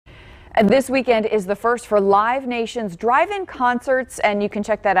And this weekend is the first for Live Nation's drive-in concerts, and you can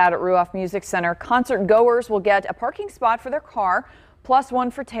check that out at Ruoff Music Center. Concert goers will get a parking spot for their car, plus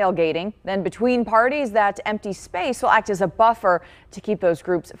one for tailgating. Then between parties, that empty space will act as a buffer to keep those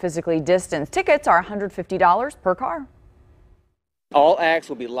groups physically distanced. Tickets are $150 per car. All acts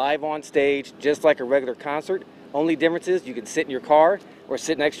will be live on stage, just like a regular concert. Only difference is you can sit in your car or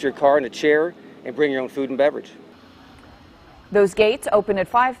sit next to your car in a chair and bring your own food and beverage. Those gates open at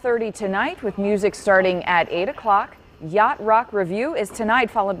 5:30 tonight with music starting at 8 o'clock. Yacht Rock Review is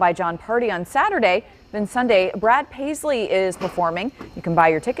tonight, followed by John Party on Saturday. Then Sunday, Brad Paisley is performing. You can buy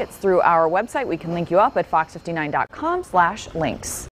your tickets through our website. We can link you up at fox59.com/links.